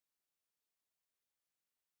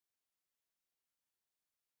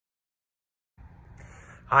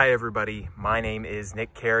Hi everybody, my name is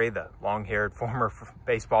Nick Carey, the long-haired former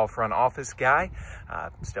baseball front office guy,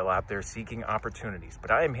 still out there seeking opportunities.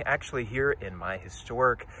 But I am actually here in my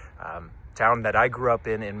historic town that I grew up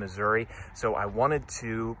in Missouri. So I wanted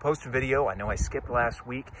to post a video. I know I skipped last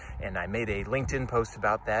week and I made a LinkedIn post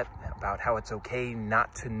about that, about how it's okay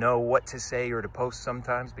not to know what to say or to post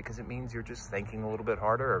sometimes because it means you're just thinking a little bit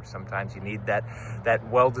harder, or sometimes you need that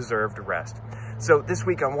well-deserved rest. So this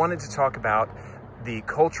week I wanted to talk about the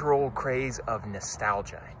cultural craze of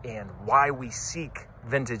nostalgia and why we seek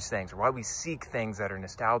vintage things, or why we seek things that are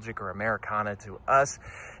nostalgic or Americana to us,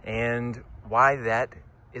 and why that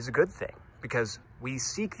is a good thing. Because we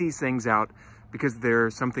seek these things out because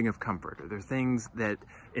they're something of comfort, or they're things that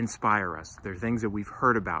inspire us. They're things that we've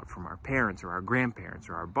heard about from our parents or our grandparents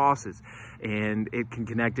or our bosses. And it can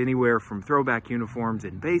connect anywhere from throwback uniforms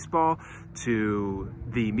in baseball to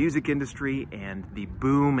the music industry and the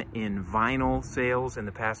boom in vinyl sales in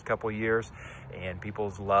the past couple years, and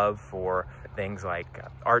people's love for things like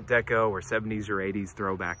Art Deco or 70s or 80s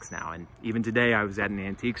throwbacks now. And even today I was at an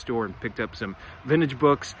antique store and picked up some vintage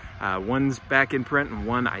books. One's back in print and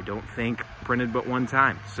one I don't think printed but one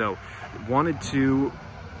time. So wanted to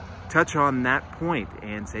touch on that point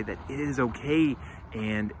and say that it is okay,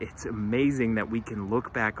 and it's amazing that we can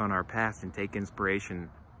look back on our past and take inspiration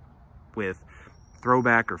with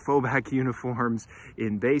throwback or faux-back uniforms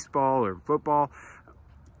in baseball or football,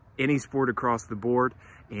 any sport across the board,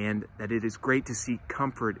 and that it is great to seek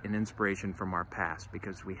comfort and inspiration from our past,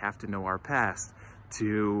 because we have to know our past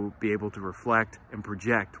to be able to reflect and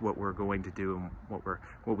project what we're going to do and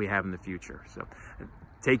what we have in the future. So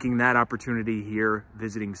taking that opportunity here,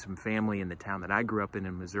 visiting some family in the town that I grew up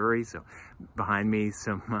in Missouri. So behind me,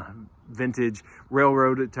 some vintage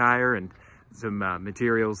railroad attire and some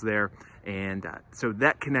materials there. And so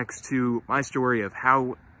that connects to my story of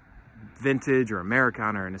how vintage or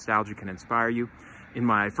Americana or nostalgia can inspire you. In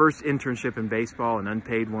my first internship in baseball, an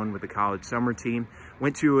unpaid one with the college summer team,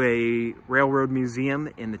 went to a railroad museum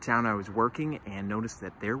in the town I was working and noticed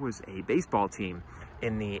that there was a baseball team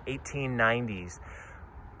in the 1890s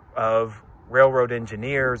of railroad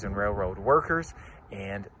engineers and railroad workers,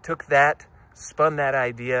 and took that, spun that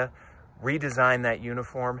idea, redesigned that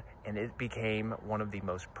uniform, and it became one of the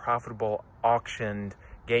most profitable auctioned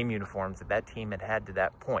game uniforms that team had had to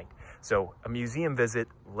that point. So a museum visit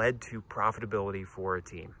led to profitability for a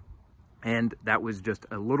team. And that was just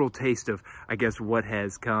a little taste of, I guess, what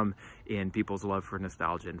has come in people's love for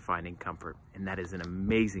nostalgia and finding comfort. And that is an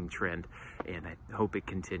amazing trend, and I hope it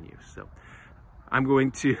continues. So I'm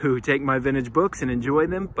going to take my vintage books and enjoy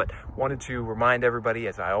them, but wanted to remind everybody,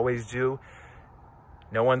 as I always do,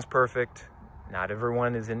 no one's perfect. Not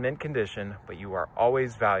everyone is in mint condition, but you are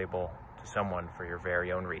always valuable to someone for your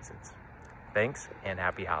very own reasons. Thanks, and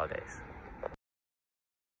happy holidays.